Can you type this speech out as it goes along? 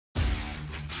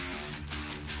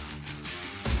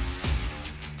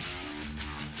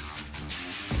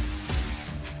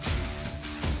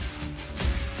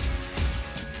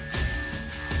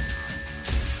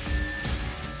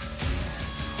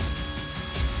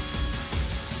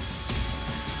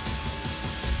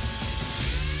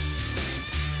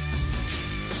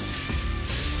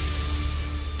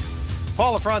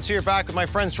Paul Lafrance here, back with my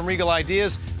friends from Regal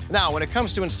Ideas. Now, when it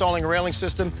comes to installing a railing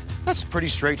system, that's pretty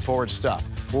straightforward stuff.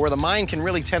 But where the mind can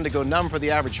really tend to go numb for the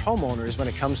average homeowner is when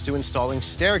it comes to installing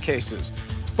staircases.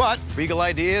 But Regal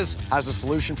Ideas has a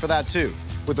solution for that too.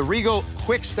 With the Regal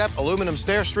QuickStep aluminum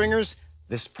stair stringers,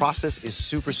 this process is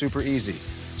super easy.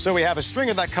 So we have a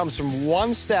stringer that comes from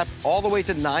 1 step all the way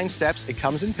to 9 steps. It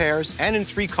comes in pairs and in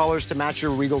 3 colors to match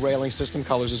your Regal railing system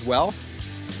colors as well.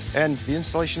 And the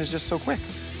installation is just so quick.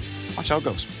 Watch how it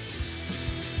goes.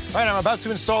 All right, I'm about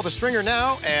to install the stringer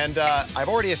now, and I've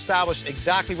already established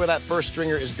exactly where that first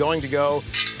stringer is going to go,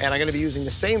 and I'm going to be using the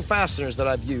same fasteners that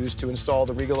I've used to install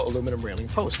the Regal aluminum railing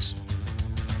posts.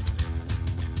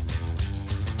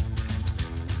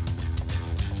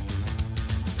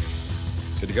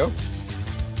 Good to go?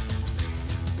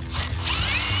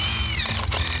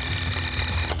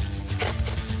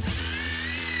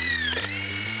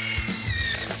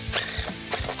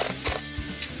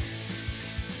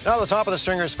 Now the top of the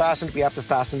stringer is fastened, we have to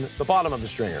fasten the bottom of the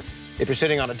stringer. If you're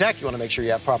sitting on a deck, you want to make sure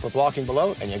you have proper blocking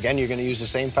below, and again, you're going to use the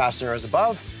same fastener as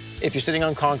above. If you're sitting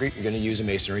on concrete, you're going to use a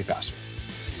masonry fastener.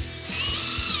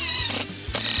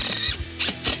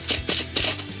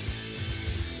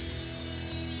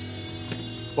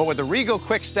 But with the Regal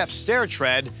QuickStep Stair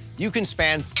Tread, you can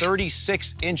span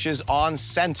 36 inches on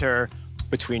center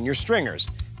between your stringers.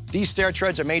 These stair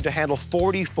treads are made to handle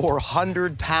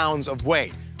 4,400 pounds of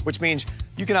weight, which means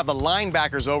you can have the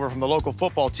linebackers over from the local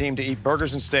football team to eat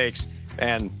burgers and steaks,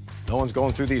 and no one's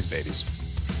going through these babies.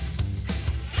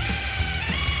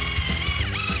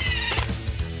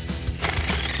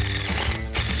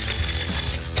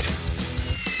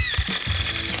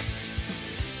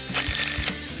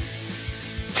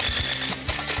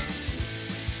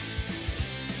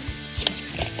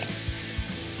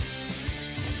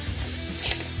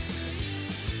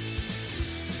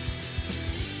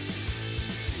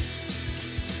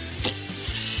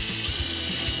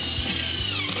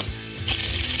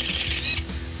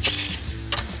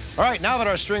 All right, now that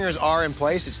our stringers are in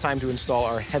place, it's time to install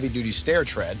our heavy-duty stair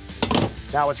tread.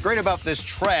 Now, what's great about this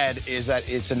tread is that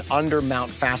it's an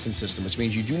under-mount fasten system, which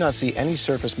means you do not see any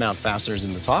surface mount fasteners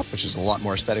in the top, which is a lot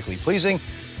more aesthetically pleasing.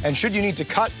 And should you need to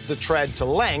cut the tread to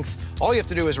length, all you have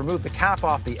to do is remove the cap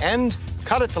off the end,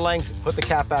 cut it to length, put the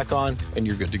cap back on, and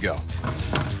you're good to go.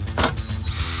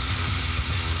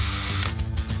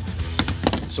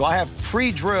 So I have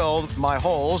pre-drilled my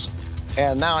holes,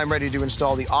 and now I'm ready to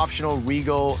install the optional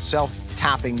Regal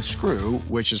self-tapping screw,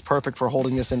 which is perfect for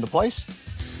holding this into place.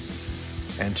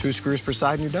 And 2 screws per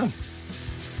side, and you're done.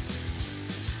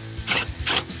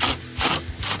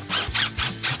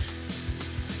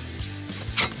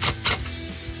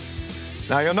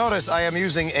 Now you'll notice I am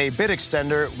using a bit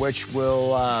extender, which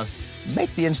will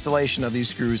make the installation of these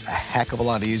screws a heck of a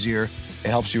lot easier. It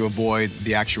helps you avoid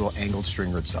the actual angled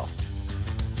stringer itself.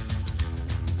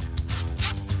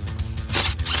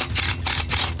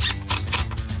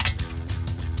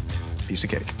 Piece of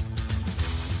cake.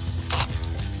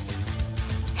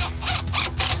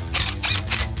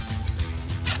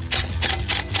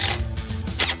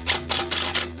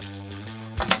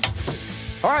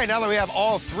 All right, now that we have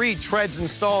all 3 treads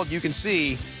installed, you can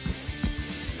see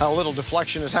how little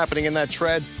deflection is happening in that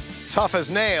tread. Tough as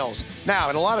nails. Now,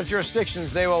 in a lot of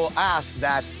jurisdictions, they will ask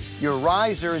that your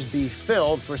risers be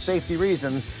filled for safety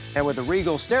reasons, and with the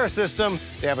Regal stair system,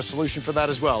 they have a solution for that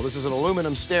as well. This is an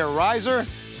aluminum stair riser,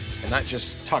 and that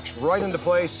just tucks right into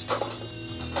place,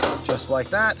 just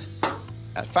like that.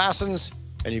 That fastens,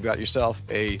 and you've got yourself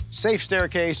a safe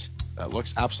staircase that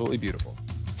looks absolutely beautiful.